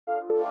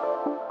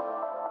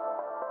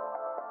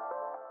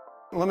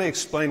Let me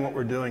explain what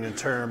we're doing in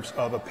terms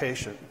of a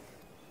patient.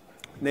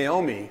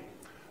 Naomi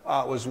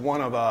was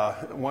one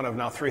of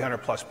now 300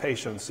 plus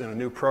patients in a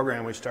new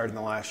program we started in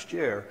the last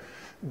year.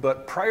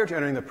 But prior to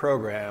entering the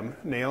program,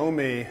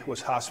 Naomi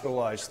was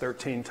hospitalized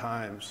 13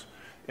 times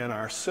in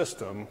our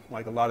system,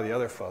 like a lot of the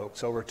other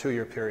folks, over a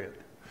 2-year period.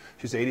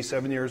 She's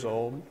 87 years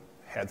old,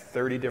 had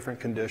 30 different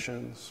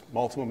conditions,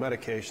 multiple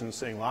medications,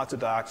 seeing lots of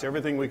docs,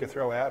 everything we could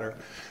throw at her.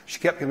 She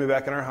kept coming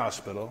back in our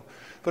hospital,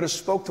 but it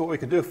spoke to what we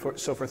could do.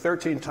 So for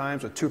 13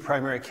 times with 2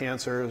 primary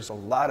cancers, a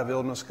lot of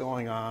illness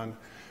going on,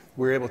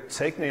 we were able to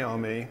take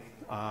Naomi,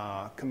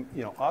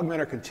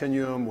 augment our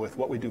continuum with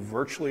what we do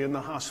virtually in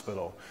the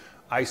hospital,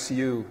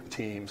 ICU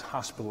teams,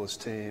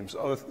 hospitalist teams,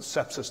 other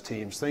sepsis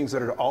teams, things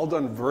that are all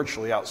done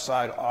virtually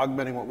outside,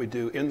 augmenting what we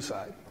do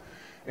inside.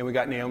 And we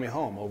got Naomi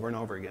home over and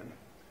over again.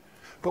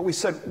 But we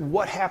said,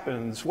 what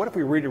happens? What if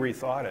we really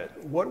rethought it?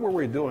 What were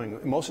we doing?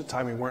 Most of the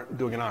time we weren't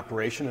doing an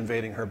operation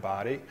invading her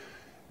body.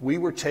 We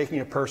were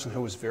taking a person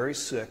who was very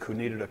sick, who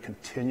needed a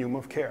continuum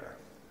of care.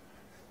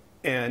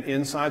 And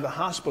inside the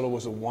hospital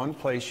was the one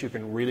place you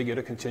can really get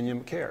a continuum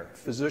of care.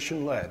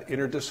 Physician-led,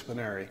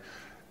 interdisciplinary,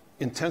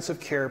 intensive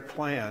care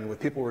plan with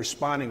people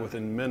responding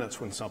within minutes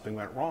when something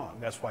went wrong.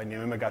 That's why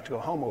Naomi got to go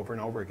home over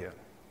and over again.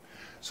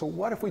 So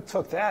what if we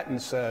took that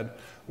and said,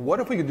 what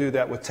if we could do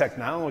that with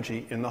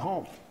technology in the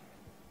home?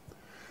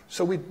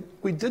 So we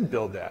did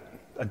build that,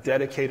 a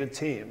dedicated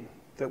team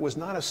that was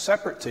not a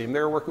separate team. They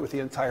were working with the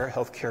entire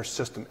healthcare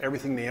system,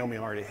 everything Naomi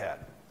already had.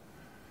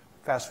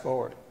 Fast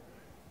forward,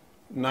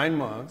 9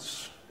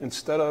 months,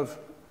 instead of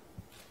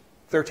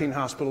 13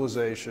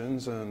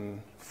 hospitalizations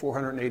and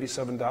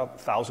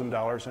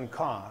 $487,000 in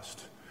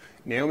cost,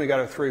 Naomi got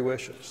her 3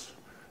 wishes.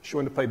 She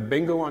wanted to play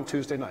bingo on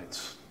Tuesday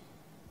nights.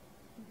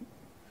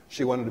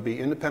 She wanted to be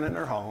independent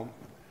in her home,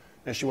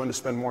 and she wanted to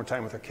spend more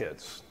time with her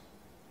kids.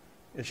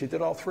 And she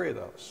did all 3 of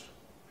those.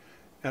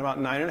 And about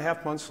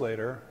 9.5 months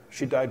later,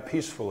 she died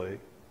peacefully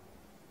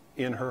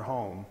in her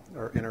home,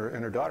 or in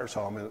her daughter's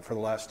home for the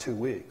last 2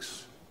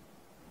 weeks,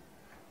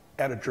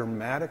 at a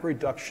dramatic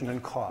reduction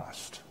in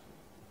cost.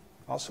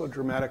 Also a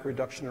dramatic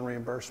reduction in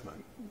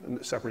reimbursement,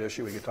 a separate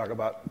issue we could talk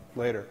about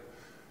later.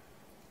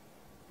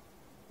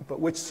 But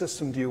which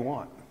system do you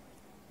want?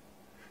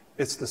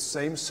 It's the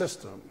same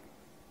system.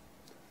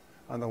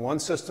 On the one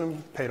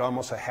system, paid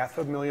almost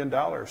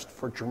 $500,000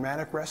 for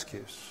dramatic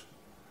rescues.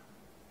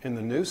 In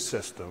the new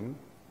system,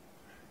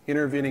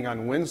 intervening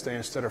on Wednesday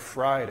instead of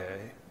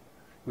Friday,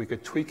 we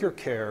could tweak your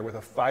care with a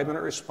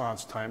 5-minute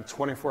response time,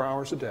 24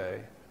 hours a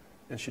day,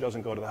 and she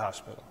doesn't go to the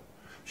hospital.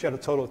 She had a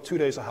total of 2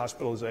 days of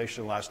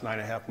hospitalization the last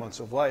 9.5 months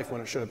of life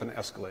when it should have been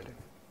escalating.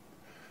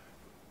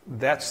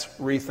 That's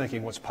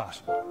rethinking what's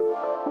possible.